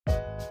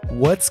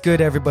What's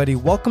good, everybody?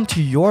 Welcome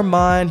to Your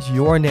Mind,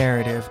 Your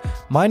Narrative.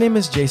 My name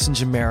is Jason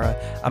Jamera.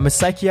 I'm a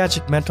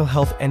psychiatric mental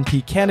health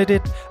NP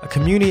candidate, a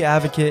community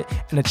advocate,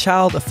 and a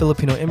child of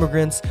Filipino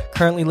immigrants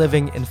currently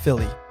living in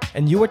Philly.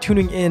 And you are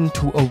tuning in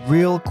to a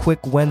real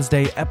quick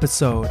Wednesday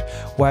episode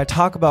where I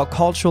talk about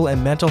cultural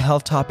and mental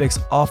health topics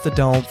off the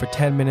dome for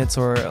 10 minutes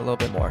or a little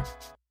bit more.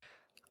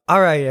 All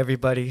right,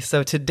 everybody.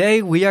 So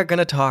today we are going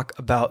to talk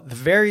about the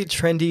very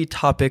trendy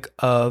topic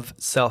of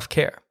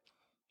self-care.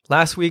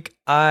 Last week,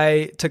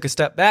 I took a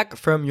step back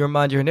from Your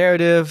Mind, Your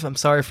Narrative. I'm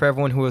sorry for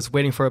everyone who was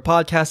waiting for a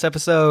podcast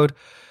episode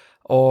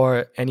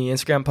or any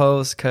Instagram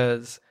post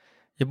because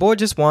your boy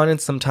just wanted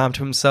some time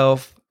to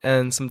himself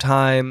and some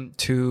time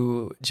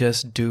to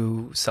just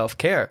do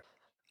self-care.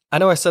 I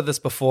know I said this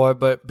before,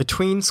 but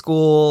between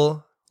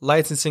school,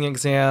 licensing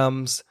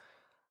exams,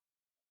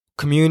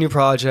 community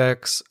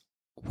projects,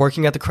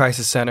 working at the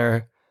crisis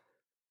center,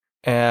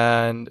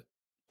 and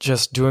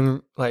just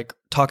doing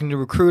talking to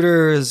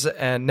recruiters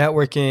and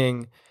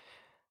networking,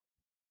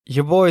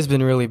 your boy's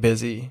been really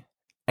busy.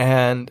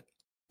 And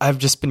I've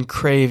just been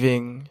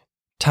craving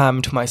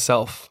time to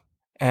myself.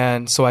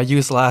 And so I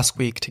used last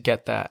week to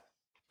get that.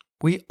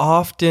 We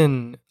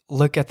often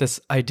look at this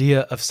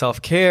idea of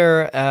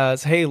self-care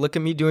as, hey, look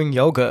at me doing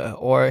yoga,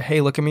 or hey,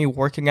 look at me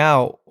working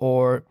out,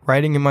 or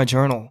writing in my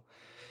journal.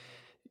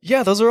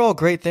 Yeah, those are all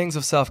great things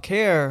of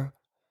self-care,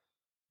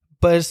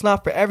 but it's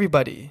not for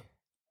everybody.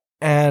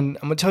 And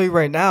I'm going to tell you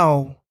right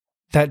now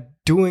that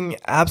doing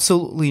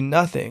absolutely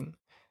nothing,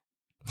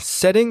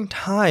 setting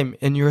time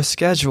in your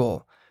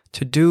schedule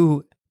to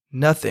do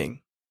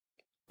nothing,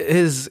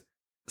 is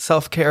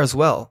self-care as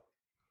well.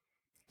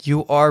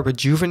 You are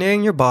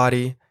rejuvenating your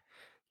body,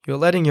 you're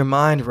letting your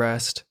mind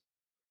rest,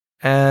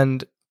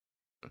 and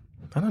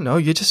I don't know,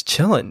 you're just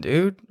chilling,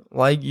 dude.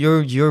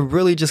 You're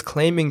really just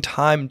claiming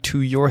time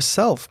to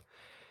yourself,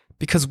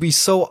 because we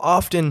so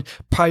often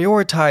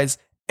prioritize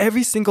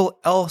every single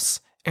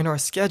else in our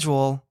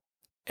schedule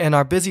and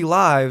our busy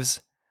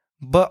lives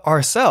but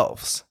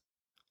ourselves.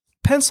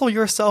 Pencil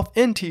yourself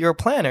into your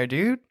planner,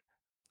 dude.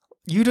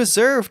 You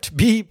deserve to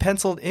be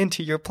penciled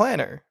into your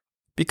planner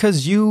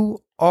because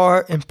you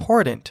are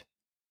important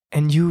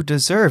and you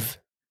deserve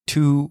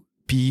to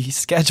be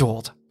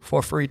scheduled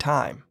for free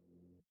time.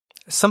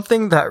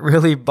 Something that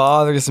really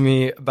bothers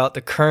me about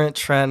the current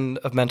trend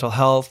of mental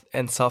health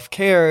and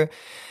self-care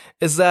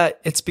is that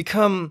it's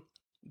become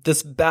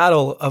this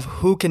battle of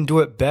who can do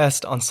it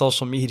best on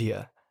social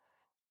media.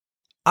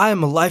 I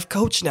am a life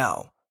coach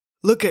now.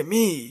 Look at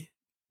me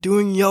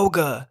doing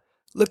yoga.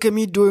 Look at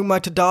me doing my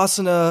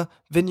Tadasana,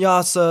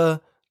 Vinyasa,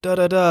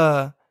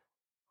 da-da-da.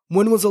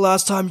 When was the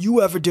last time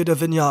you ever did a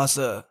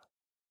Vinyasa?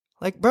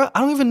 Bro, I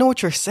don't even know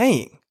what you're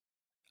saying.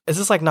 Is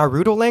this like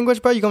Naruto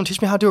language, bro? You gonna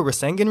teach me how to do a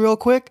Rasengan real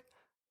quick?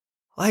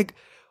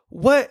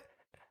 What?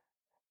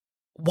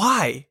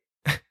 Why?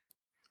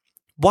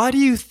 Why do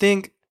you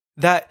think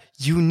that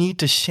you need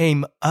to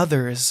shame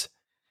others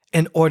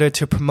in order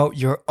to promote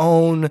your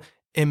own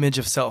image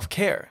of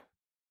self-care?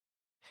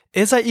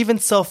 Is that even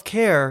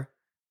self-care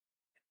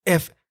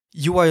if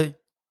you are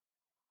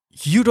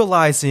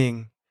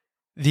utilizing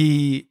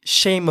the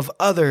shame of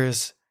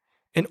others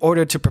in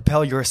order to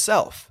propel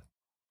yourself?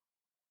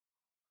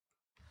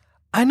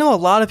 I know a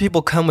lot of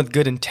people come with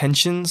good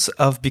intentions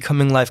of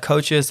becoming life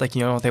coaches,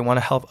 they want to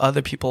help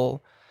other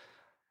people,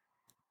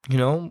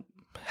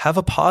 have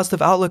a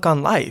positive outlook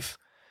on life.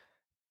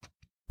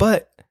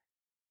 But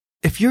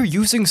if you're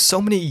using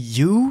so many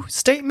you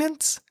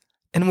statements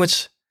in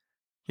which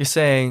you're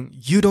saying,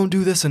 you don't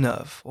do this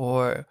enough,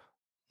 or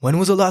when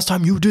was the last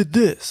time you did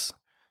this,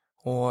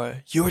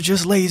 or you're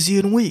just lazy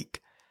and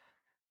weak.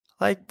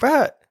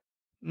 Bruh,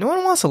 no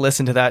one wants to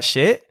listen to that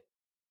shit.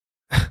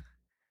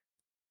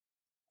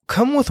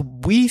 Come with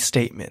we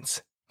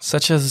statements,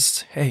 such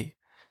as, hey,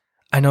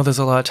 I know there's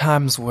a lot of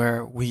times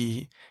where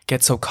we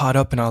get so caught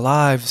up in our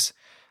lives,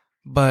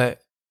 but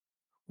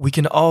we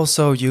can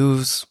also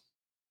use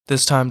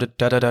this time to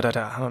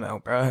da-da-da-da-da. I don't know,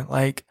 bro.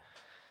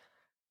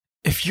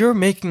 If you're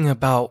making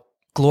about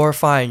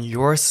glorifying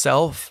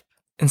yourself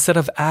instead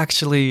of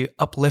actually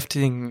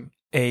uplifting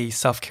a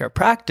self-care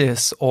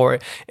practice or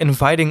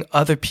inviting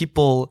other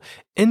people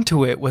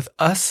into it with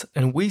us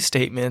and we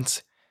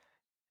statements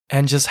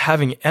and just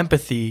having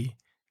empathy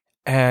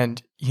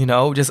and,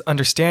 just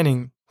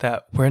understanding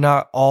that we're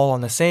not all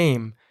on the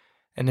same.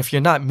 And if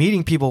you're not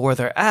meeting people where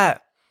they're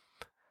at,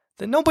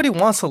 then nobody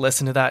wants to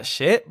listen to that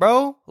shit,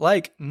 bro.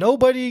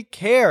 Nobody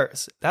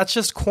cares. That's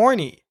just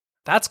corny.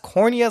 That's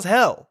corny as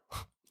hell.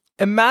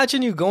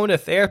 Imagine you going to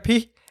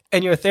therapy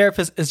and your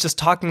therapist is just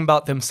talking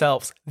about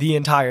themselves the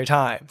entire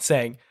time,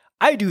 saying,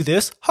 I do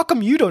this, how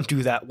come you don't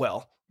do that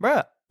well?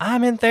 Bruh,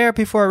 I'm in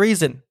therapy for a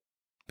reason.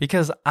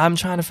 Because I'm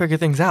trying to figure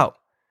things out,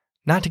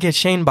 not to get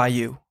shamed by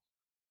you.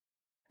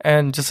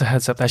 And just a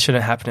heads up, that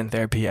shouldn't happen in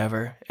therapy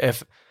ever.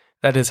 If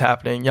that is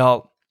happening,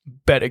 y'all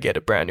better get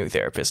a brand new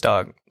therapist,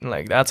 dog.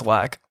 That's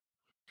whack.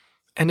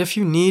 And if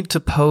you need to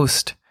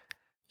post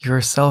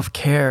your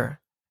self-care,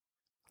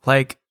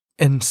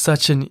 in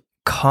such an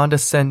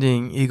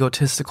condescending,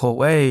 egotistical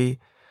way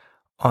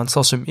on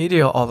social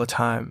media all the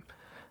time,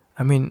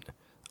 I mean,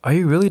 are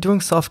you really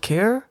doing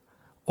self-care?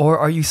 Or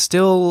are you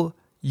still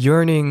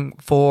yearning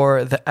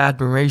for the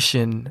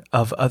admiration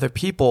of other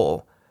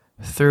people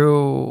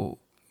through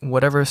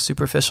whatever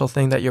superficial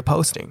thing that you're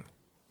posting?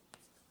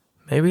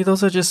 Maybe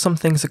those are just some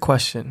things to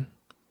question.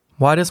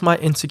 Why does my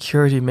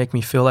insecurity make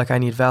me feel like I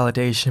need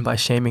validation by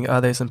shaming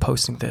others and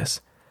posting this?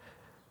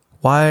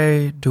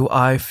 Why do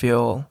I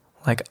feel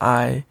like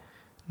I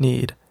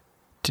need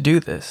to do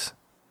this?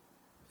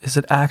 Is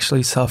it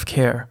actually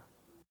self-care?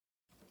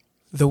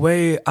 The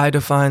way I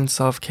define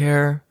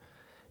self-care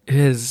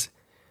is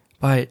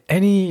by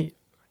any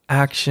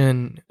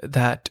action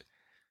that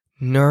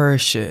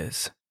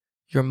nourishes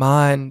your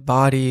mind,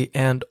 body,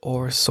 and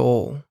or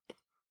soul,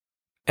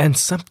 and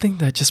something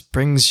that just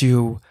brings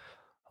you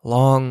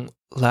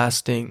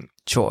long-lasting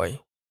joy.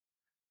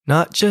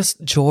 Not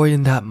just joy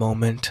in that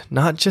moment,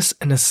 not just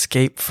an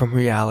escape from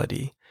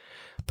reality,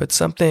 but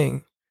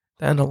something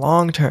that in the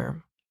long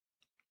term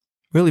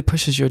really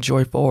pushes your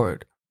joy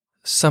forward.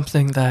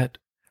 Something that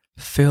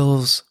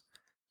fills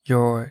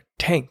your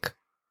tank.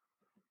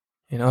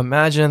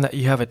 Imagine that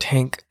you have a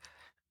tank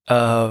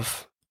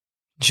of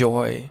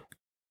joy,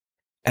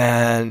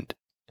 and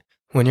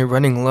when you're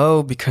running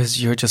low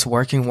because you're just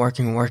working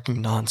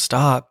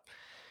nonstop,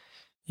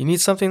 you need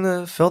something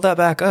to fill that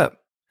back up.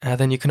 And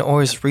then you can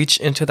always reach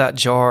into that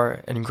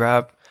jar and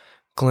grab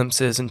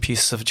glimpses and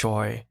pieces of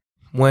joy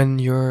when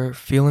you're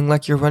feeling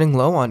like you're running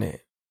low on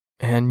it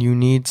and you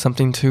need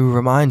something to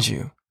remind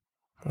you,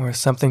 or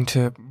something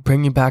to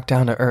bring you back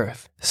down to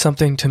earth,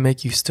 something to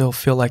make you still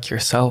feel like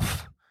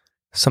yourself,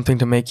 something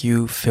to make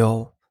you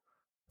feel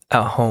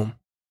at home.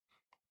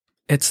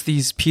 It's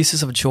these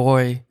pieces of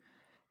joy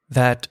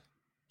that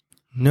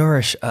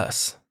nourish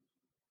us.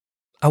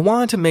 I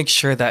wanted to make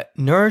sure that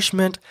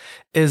nourishment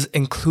is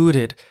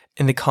included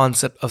in the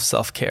concept of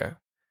self-care.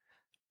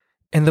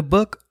 In the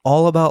book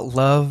All About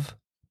Love,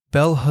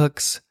 Bell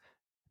Hooks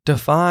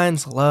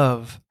defines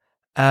love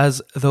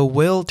as the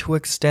will to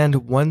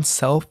extend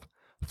oneself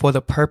for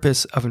the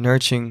purpose of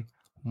nurturing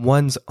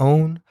one's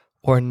own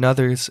or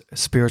another's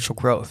spiritual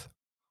growth.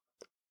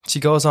 She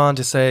goes on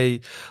to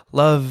say,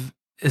 love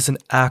is an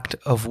act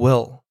of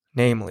will,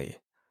 namely,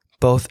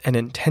 both an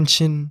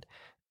intention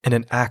and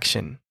an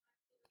action.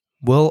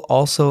 Will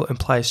also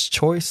implies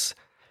choice.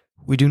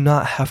 We do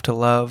not have to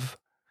love,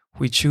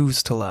 we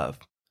choose to love.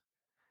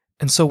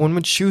 And so when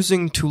we're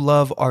choosing to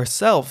love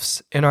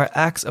ourselves in our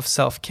acts of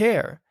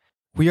self-care,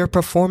 we are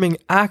performing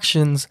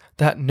actions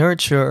that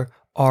nurture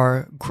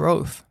our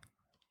growth.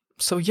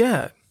 So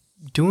yeah,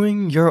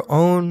 doing your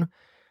own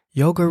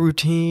yoga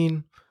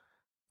routine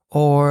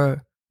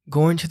or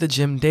going to the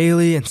gym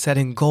daily and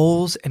setting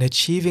goals and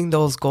achieving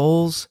those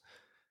goals,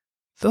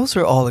 those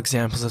are all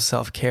examples of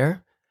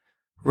self-care.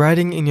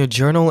 Writing in your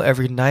journal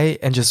every night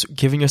and just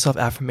giving yourself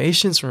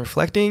affirmations and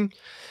reflecting,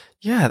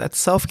 yeah, that's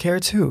self-care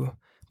too.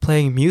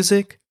 Playing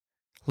music,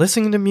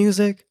 listening to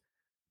music,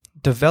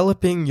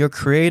 developing your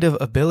creative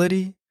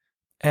ability,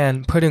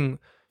 and putting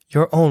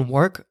your own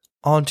work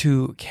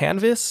onto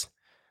canvas,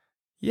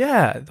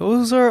 yeah,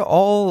 those are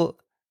all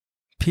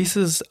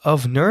pieces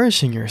of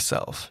nourishing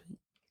yourself.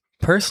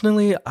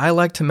 Personally, I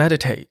like to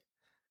meditate.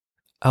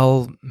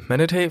 I'll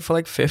meditate for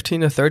like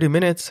 15 to 30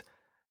 minutes.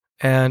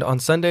 And on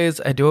Sundays,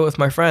 I do it with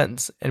my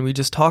friends, and we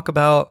just talk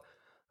about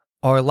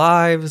our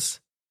lives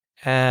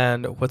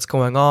and what's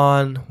going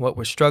on, what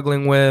we're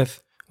struggling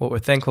with, what we're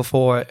thankful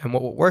for, and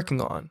what we're working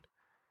on.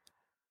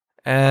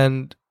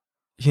 And,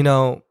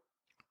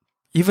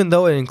 even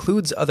though it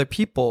includes other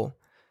people,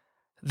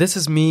 this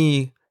is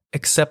me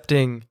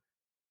accepting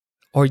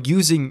or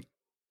using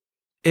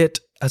it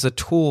as a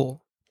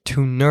tool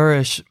to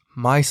nourish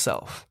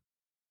myself.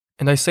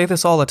 And I say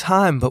this all the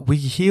time, but we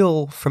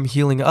heal from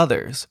healing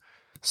others.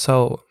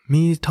 So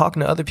me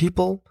talking to other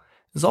people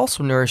is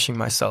also nourishing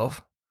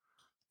myself.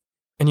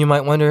 And you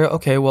might wonder,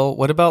 okay, well,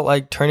 what about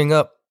like turning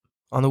up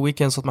on the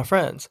weekends with my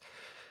friends?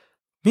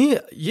 Me,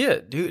 yeah,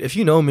 dude, if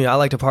you know me, I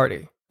like to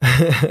party.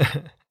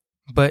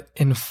 But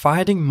in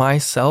finding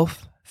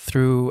myself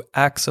through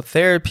acts of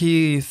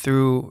therapy,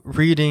 through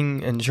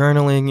reading and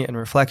journaling and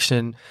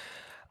reflection,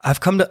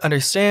 I've come to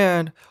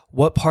understand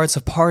what parts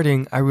of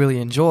partying I really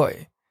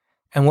enjoy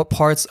and what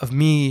parts of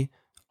me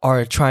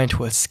are trying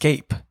to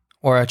escape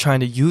or are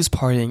trying to use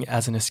partying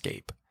as an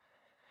escape.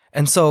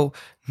 And so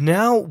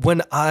now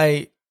when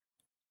I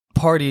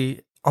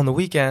party on the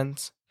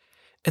weekends,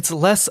 it's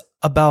less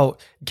about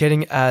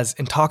getting as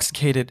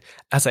intoxicated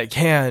as I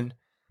can,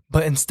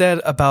 but instead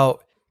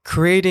about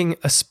creating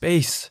a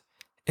space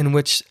in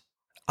which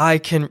I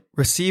can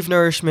receive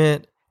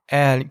nourishment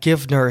and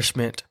give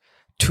nourishment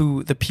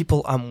to the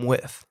people I'm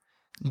with.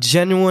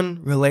 Genuine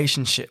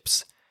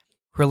relationships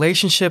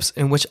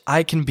in which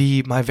I can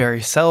be my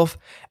very self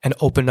and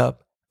open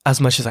up as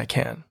much as I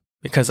can,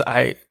 because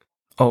I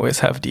always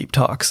have deep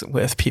talks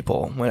with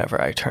people whenever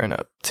I turn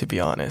up, to be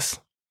honest.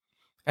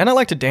 And I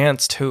like to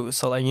dance too.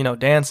 So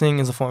dancing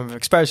is a form of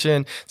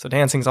expression. So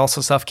dancing is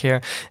also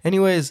self-care.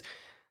 Anyways,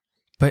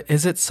 but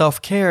is it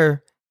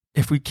self-care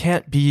if we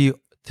can't be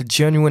the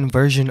genuine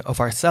version of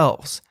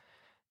ourselves,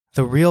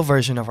 the real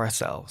version of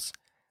ourselves?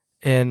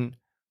 in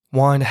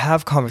wanting to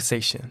have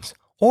conversations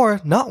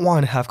or not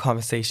wanting to have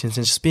conversations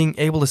and just being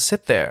able to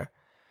sit there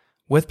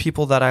with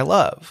people that I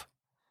love?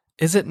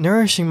 Is it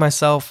nourishing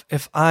myself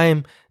if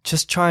I'm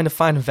just trying to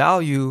find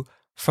value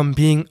from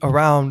being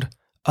around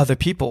other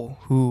people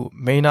who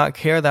may not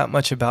care that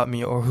much about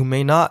me or who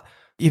may not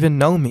even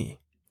know me?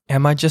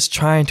 Am I just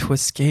trying to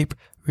escape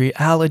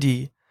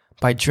reality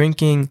by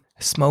drinking,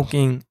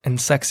 smoking, and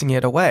sexing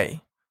it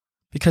away?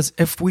 Because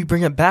if we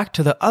bring it back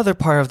to the other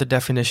part of the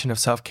definition of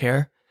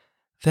self-care,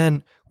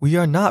 then we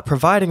are not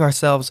providing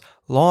ourselves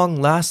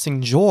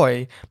long-lasting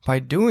joy by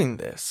doing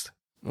this.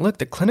 Look,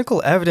 the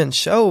clinical evidence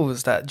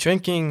shows that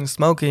drinking,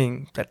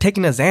 smoking, that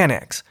taking a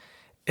Xanax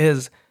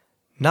is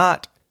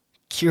not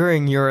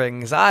curing your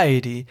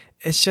anxiety.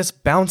 It's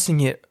just bouncing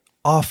it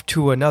off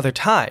to another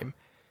time.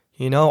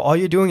 All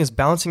you're doing is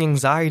bouncing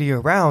anxiety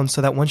around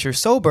so that once you're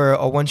sober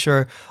or once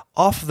you're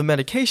off of the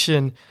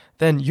medication,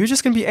 then you're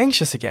just going to be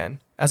anxious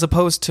again, as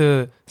opposed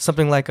to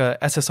something like a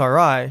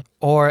SSRI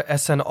or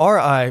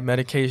SNRI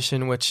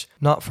medication, which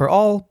not for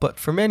all, but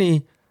for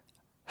many,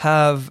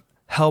 have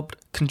helped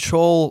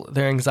control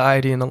their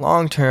anxiety in the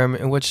long term,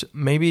 in which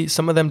maybe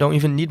some of them don't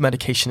even need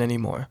medication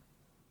anymore.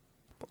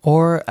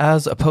 Or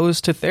as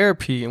opposed to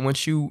therapy, in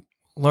which you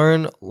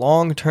learn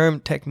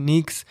long-term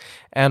techniques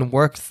and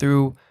work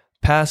through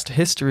past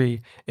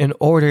history in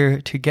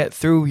order to get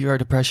through your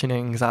depression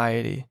and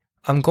anxiety.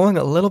 I'm going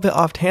a little bit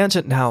off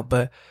tangent now,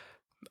 but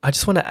I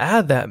just want to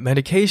add that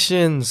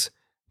medications,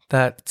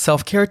 that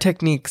self-care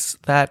techniques,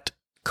 that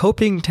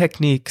coping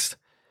techniques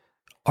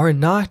are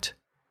not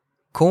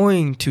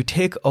going to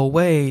take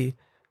away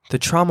the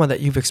trauma that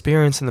you've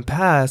experienced in the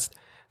past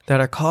that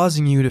are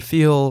causing you to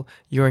feel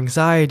your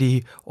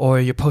anxiety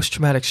or your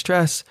post-traumatic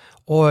stress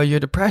or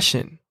your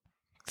depression.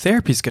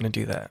 Therapy's going to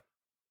do that.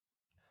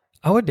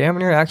 I would damn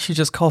near actually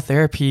just call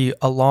therapy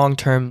a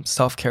long-term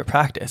self-care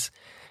practice.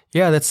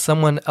 Yeah, that's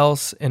someone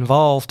else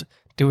involved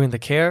doing the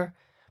care,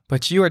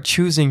 but you are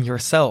choosing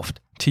yourself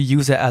to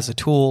use it as a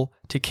tool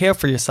to care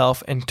for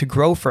yourself and to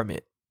grow from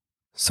it.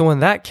 So in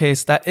that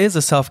case, that is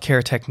a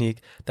self-care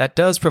technique that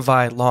does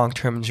provide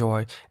long-term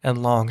joy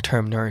and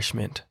long-term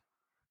nourishment.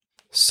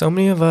 So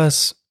many of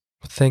us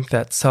think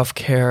that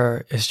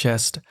self-care is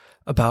just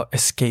about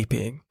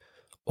escaping,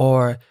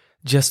 or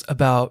just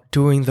about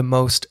doing the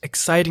most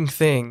exciting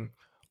thing,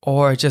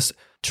 or just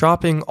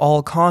dropping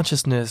all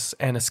consciousness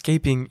and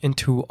escaping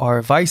into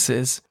our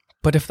vices.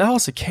 But if that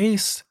was the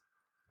case,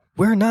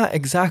 we're not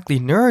exactly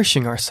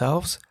nourishing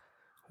ourselves.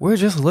 We're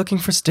just looking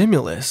for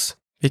stimulus.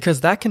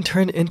 Because that can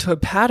turn into a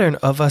pattern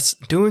of us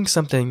doing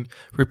something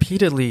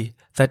repeatedly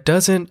that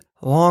doesn't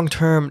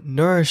long-term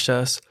nourish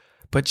us,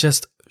 but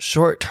just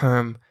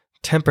short-term,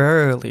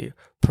 temporarily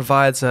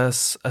provides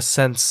us a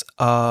sense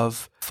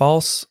of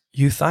false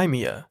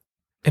euthymia,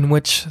 in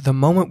which the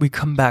moment we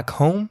come back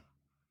home,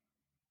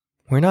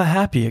 we're not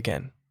happy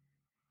again.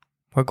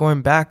 We're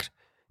going back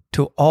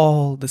to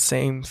all the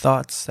same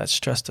thoughts that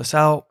stressed us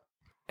out,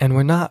 and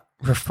we're not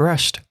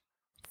refreshed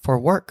for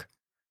work.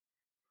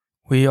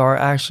 We are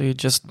actually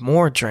just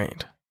more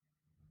drained,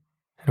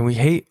 and we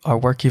hate our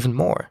work even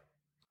more.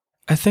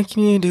 I think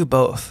you need to do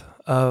both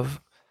of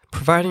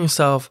providing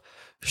yourself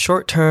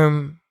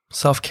short-term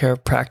self-care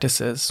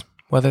practices,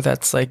 whether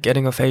that's like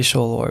getting a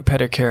facial or a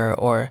pedicure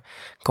or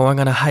going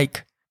on a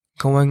hike,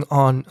 going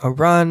on a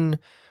run,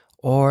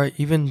 or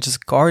even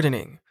just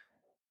gardening.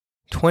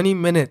 20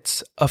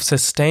 minutes of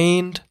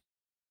sustained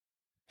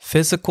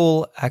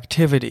physical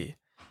activity.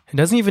 It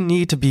doesn't even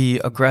need to be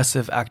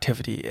aggressive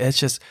activity. It's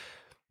just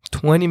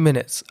 20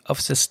 minutes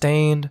of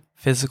sustained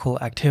physical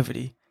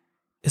activity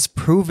is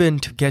proven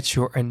to get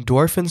your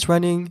endorphins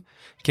running,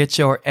 get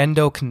your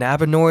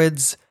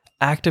endocannabinoids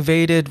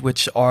activated,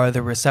 which are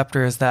the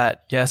receptors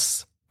that,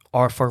 yes,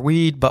 are for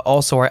weed, but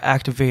also are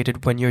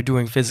activated when you're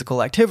doing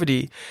physical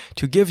activity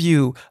to give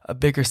you a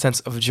bigger sense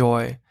of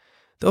joy.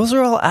 Those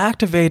are all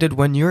activated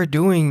when you're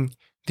doing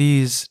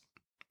these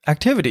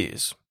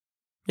activities.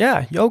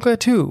 Yeah, yoga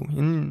too,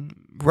 and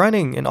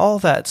running and all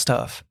that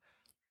stuff.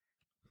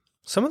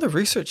 Some of the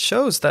research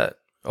shows that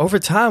over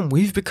time,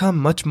 we've become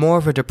much more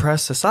of a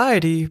depressed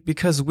society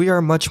because we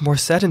are much more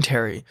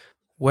sedentary.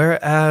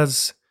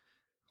 Whereas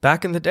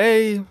back in the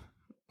day,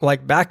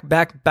 like back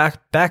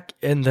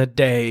in the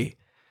day,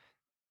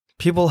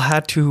 people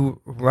had to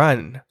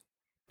run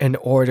in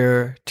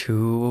order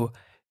to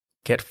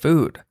get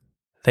food.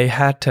 They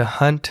had to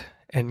hunt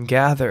and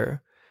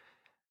gather.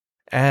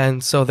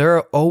 And so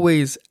they're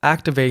always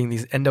activating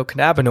these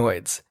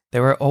endocannabinoids. They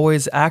were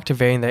always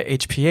activating the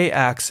HPA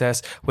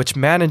axis, which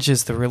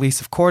manages the release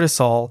of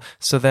cortisol.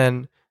 So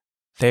then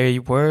they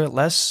were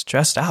less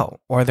stressed out,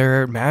 or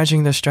they're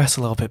managing their stress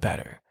a little bit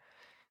better.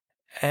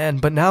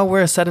 But now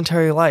we're a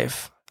sedentary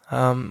life.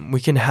 We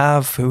can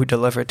have food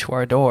delivered to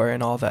our door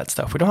and all that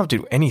stuff. We don't have to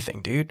do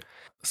anything, dude.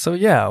 So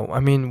yeah,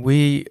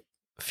 we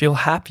feel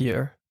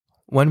happier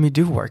when we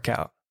do work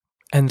out.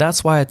 And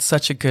that's why it's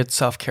such a good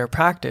self-care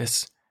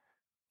practice.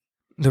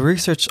 The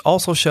research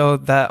also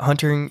showed that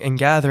hunting and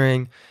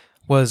gathering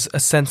was a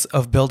sense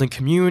of building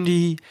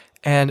community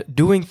and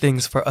doing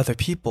things for other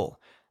people.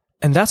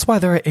 And that's why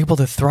they're able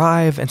to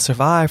thrive and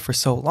survive for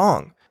so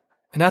long.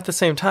 And at the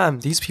same time,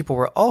 these people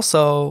were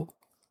also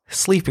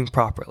sleeping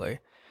properly.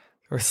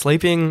 They were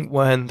sleeping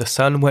when the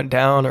sun went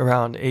down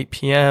around 8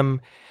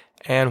 p.m.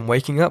 and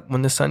waking up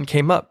when the sun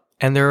came up.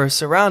 And they were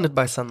surrounded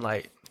by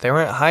sunlight. They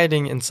weren't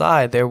hiding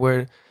inside. They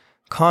were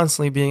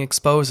constantly being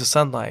exposed to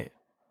sunlight.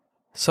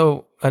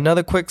 So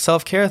another quick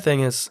self-care thing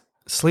is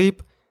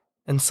sleep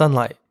and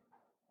sunlight.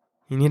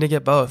 You need to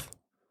get both.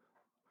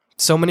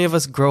 So many of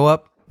us grow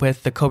up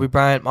with the Kobe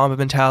Bryant Mamba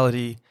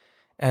mentality,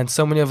 and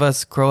so many of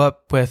us grow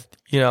up with,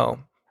 what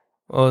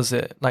was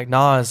it? Like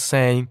Nas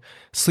saying,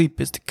 sleep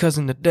is the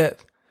cousin to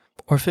death.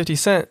 Or 50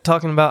 Cent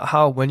talking about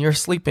how when you're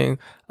sleeping,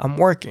 I'm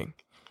working.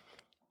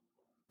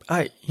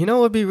 What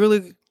would be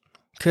really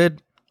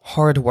good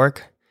hard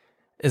work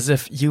is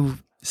if you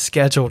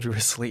scheduled your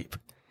sleep.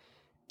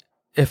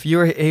 If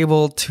you're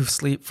able to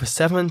sleep for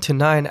 7 to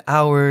 9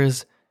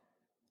 hours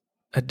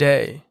a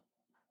day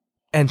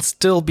and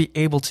still be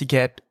able to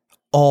get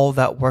all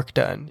that work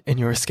done in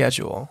your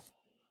schedule.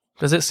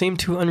 Does it seem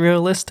too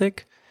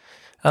unrealistic?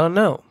 I don't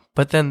know.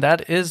 But then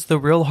that is the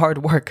real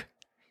hard work.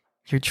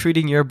 You're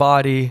treating your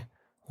body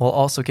while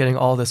also getting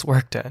all this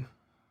work done.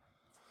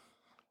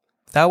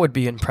 That would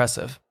be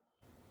impressive.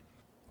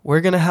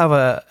 We're going to have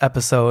an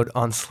episode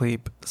on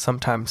sleep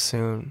sometime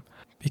soon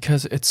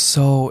because it's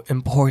so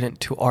important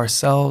to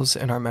ourselves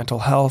and our mental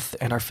health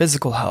and our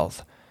physical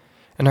health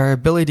and our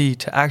ability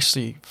to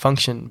actually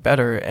function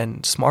better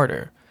and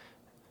smarter.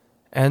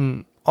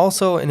 And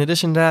also, in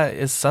addition to that,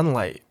 is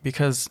sunlight,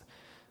 because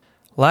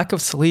lack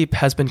of sleep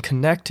has been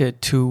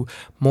connected to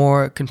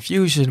more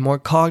confusion, more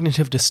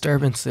cognitive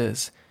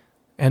disturbances,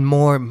 and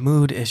more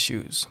mood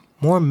issues,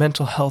 more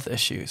mental health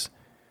issues.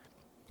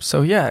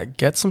 So yeah,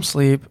 get some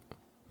sleep,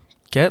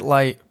 get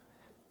light,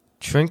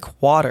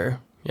 drink water.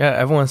 Yeah,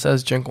 everyone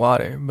says drink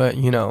water, but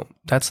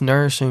that's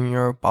nourishing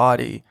your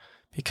body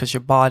because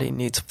your body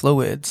needs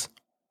fluids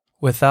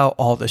without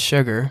all the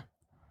sugar,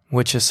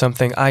 which is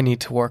something I need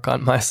to work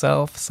on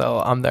myself, so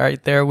I'm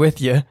right there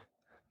with you.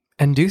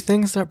 And do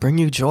things that bring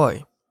you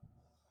joy.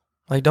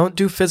 Like, don't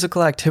do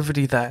physical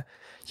activity that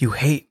you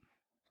hate,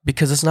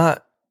 because it's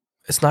not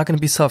going to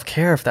be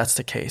self-care if that's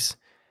the case.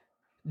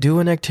 Do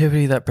an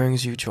activity that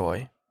brings you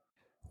joy.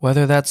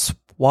 Whether that's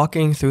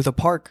walking through the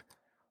park,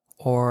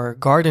 or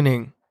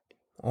gardening,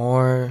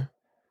 or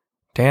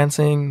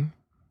dancing,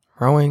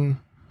 rowing,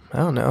 I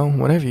don't know,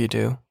 whatever you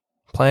do.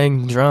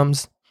 Playing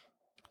drums.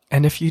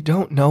 And if you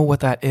don't know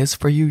what that is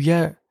for you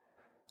yet,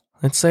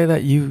 let's say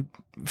that you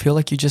feel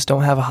like you just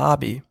don't have a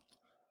hobby,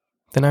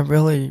 then I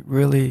really,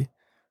 really,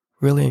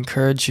 really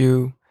encourage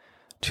you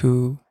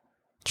to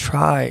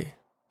try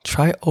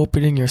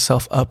opening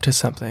yourself up to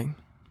something.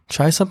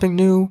 Try something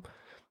new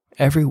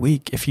every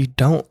week. If you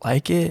don't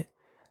like it,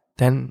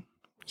 then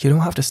you don't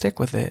have to stick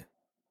with it.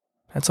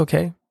 That's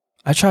okay.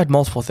 I tried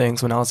multiple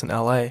things when I was in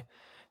LA,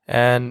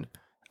 and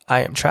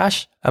I am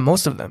trash at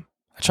most of them.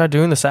 I tried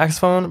doing the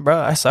saxophone. Bro,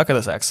 I suck at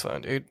the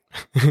saxophone, dude.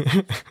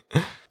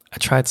 I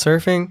tried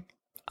surfing.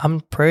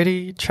 I'm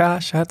pretty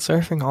trash at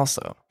surfing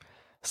also.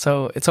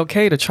 So it's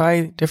okay to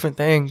try different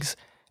things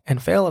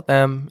and fail at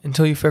them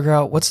until you figure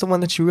out what's the one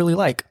that you really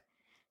like.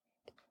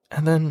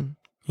 And then,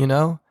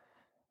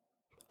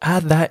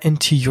 add that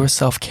into your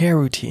self-care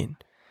routine.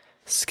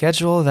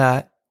 Schedule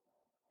that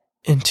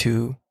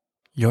into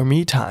your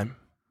me time.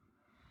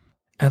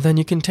 And then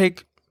you can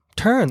take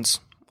turns,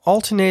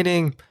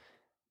 alternating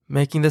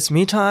making this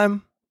me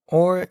time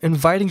or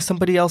inviting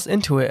somebody else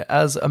into it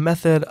as a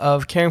method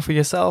of caring for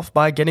yourself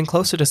by getting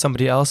closer to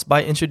somebody else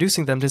by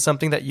introducing them to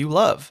something that you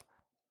love.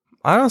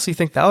 I honestly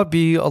think that would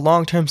be a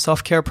long-term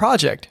self-care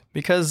project,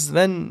 because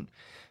then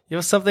you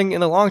have something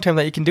in the long term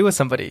that you can do with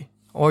somebody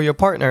or your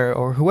partner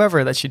or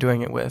whoever that you're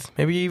doing it with,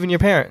 maybe even your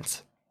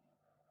parents.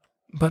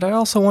 But I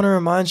also want to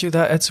remind you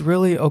that it's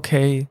really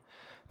okay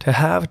to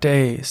have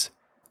days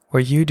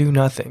where you do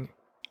nothing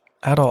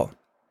at all.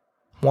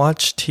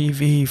 Watch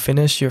TV,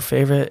 finish your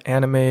favorite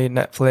anime,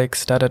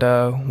 Netflix,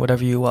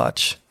 whatever you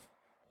watch.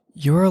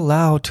 You're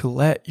allowed to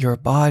let your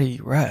body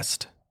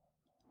rest.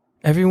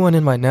 Everyone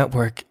in my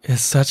network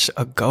is such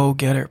a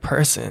go-getter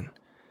person.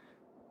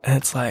 And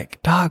it's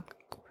like, dog,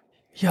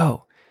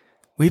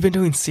 we've been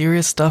doing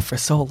serious stuff for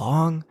so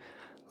long.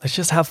 Let's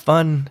just have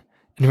fun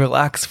and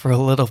relax for a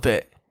little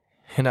bit,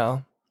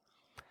 And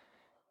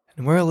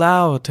we're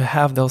allowed to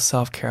have those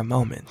self-care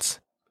moments.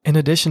 In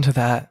addition to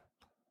that,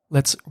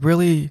 let's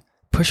really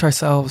push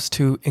ourselves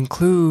to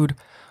include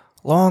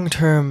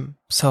long-term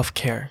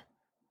self-care,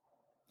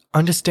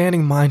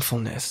 understanding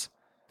mindfulness,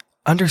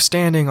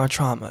 understanding our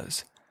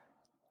traumas,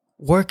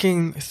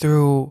 working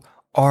through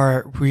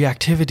our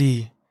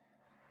reactivity.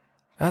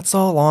 That's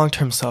all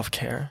long-term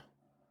self-care.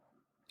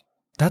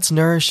 That's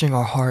nourishing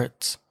our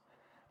hearts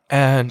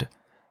and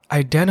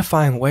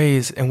identifying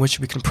ways in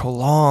which we can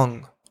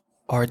prolong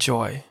our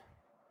joy.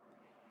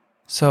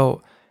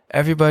 So,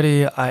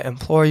 everybody, I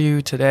implore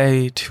you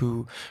today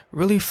to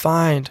really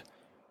find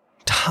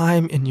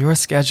time in your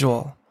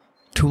schedule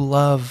to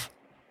love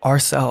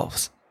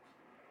ourselves,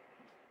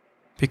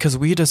 because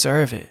we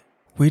deserve it.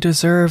 We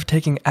deserve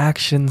taking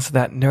actions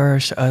that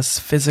nourish us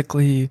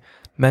physically,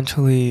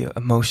 mentally,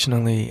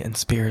 emotionally, and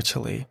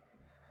spiritually.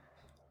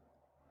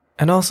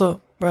 And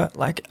also, bruh,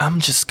 like,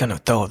 I'm just gonna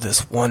throw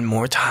this one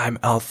more time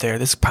out there.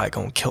 This is probably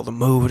gonna kill the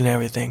mood and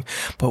everything.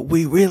 But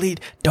we really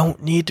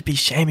don't need to be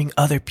shaming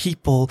other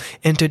people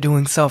into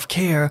doing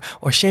self-care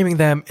or shaming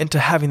them into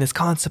having this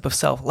concept of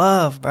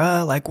self-love,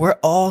 bruh. Like, we're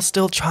all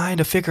still trying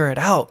to figure it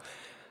out.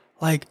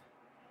 Like,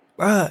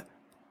 bruh,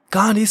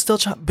 Gandhi's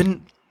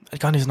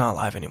not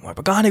alive anymore,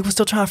 but Gandhi was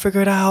still trying to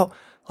figure it out.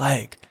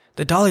 Like,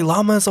 the Dalai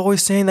Lama is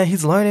always saying that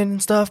he's learning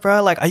and stuff,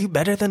 bruh. Like, are you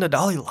better than the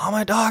Dalai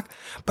Lama, dog?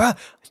 Bruh,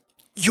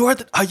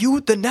 are you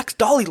the next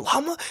Dalai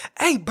Lama?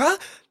 Hey, bruh,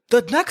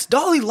 the next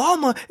Dalai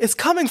Lama is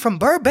coming from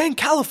Burbank,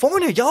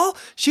 California, y'all.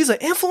 She's an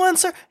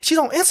influencer. She's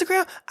on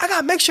Instagram. I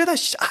gotta make sure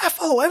that I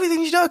follow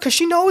everything she does because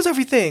she knows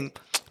everything.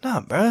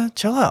 Nah, bruh,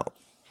 chill out.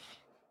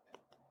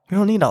 We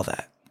don't need all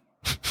that.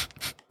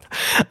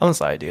 I'm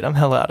sorry, dude. I'm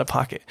hella out of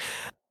pocket.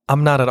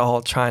 I'm not at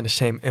all trying to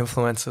shame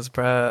influencers,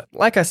 bruh.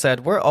 Like I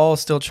said, we're all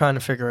still trying to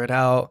figure it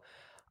out.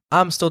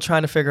 I'm still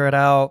trying to figure it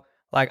out.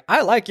 Like,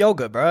 I like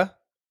yoga, bruh.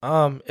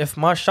 If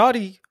my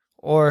shawty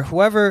or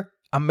whoever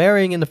I'm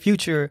marrying in the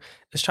future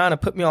is trying to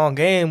put me on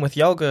game with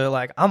yoga,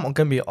 like, I'm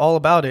gonna be all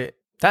about it.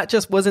 That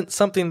just wasn't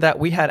something that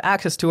we had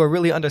access to or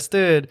really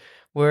understood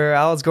where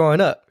I was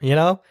growing up, you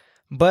know?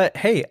 But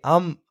hey,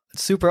 I'm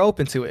super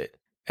open to it.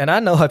 And I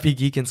know I be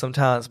geeking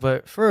sometimes,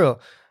 but for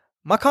real,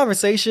 my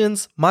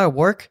conversations, my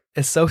work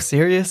is so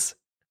serious.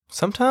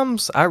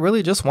 Sometimes I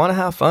really just want to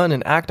have fun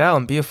and act out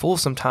and be a fool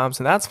sometimes,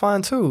 and that's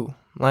fine too.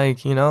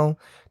 Like, you know,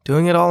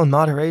 doing it all in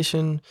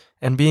moderation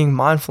and being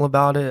mindful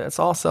about it, it's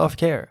all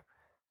self-care.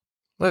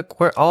 Look,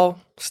 we're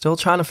all still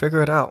trying to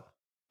figure it out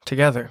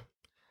together.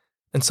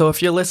 And so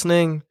if you're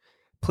listening,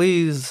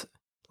 please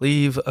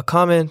leave a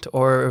comment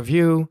or a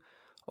review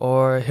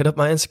or hit up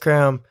my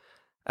Instagram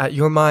at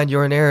Your Mind,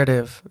 Your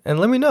Narrative and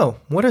let me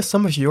know, what are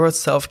some of your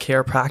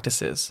self-care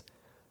practices?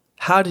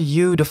 How do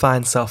you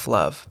define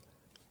self-love?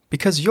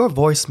 Because your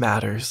voice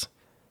matters.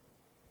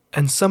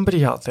 And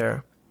somebody out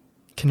there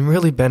can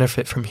really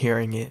benefit from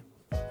hearing it.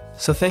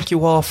 So thank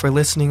you all for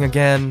listening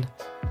again.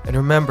 And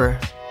remember,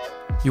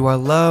 you are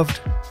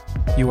loved,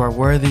 you are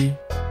worthy,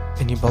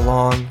 and you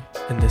belong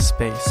in this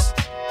space.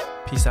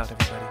 Peace out,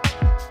 everybody.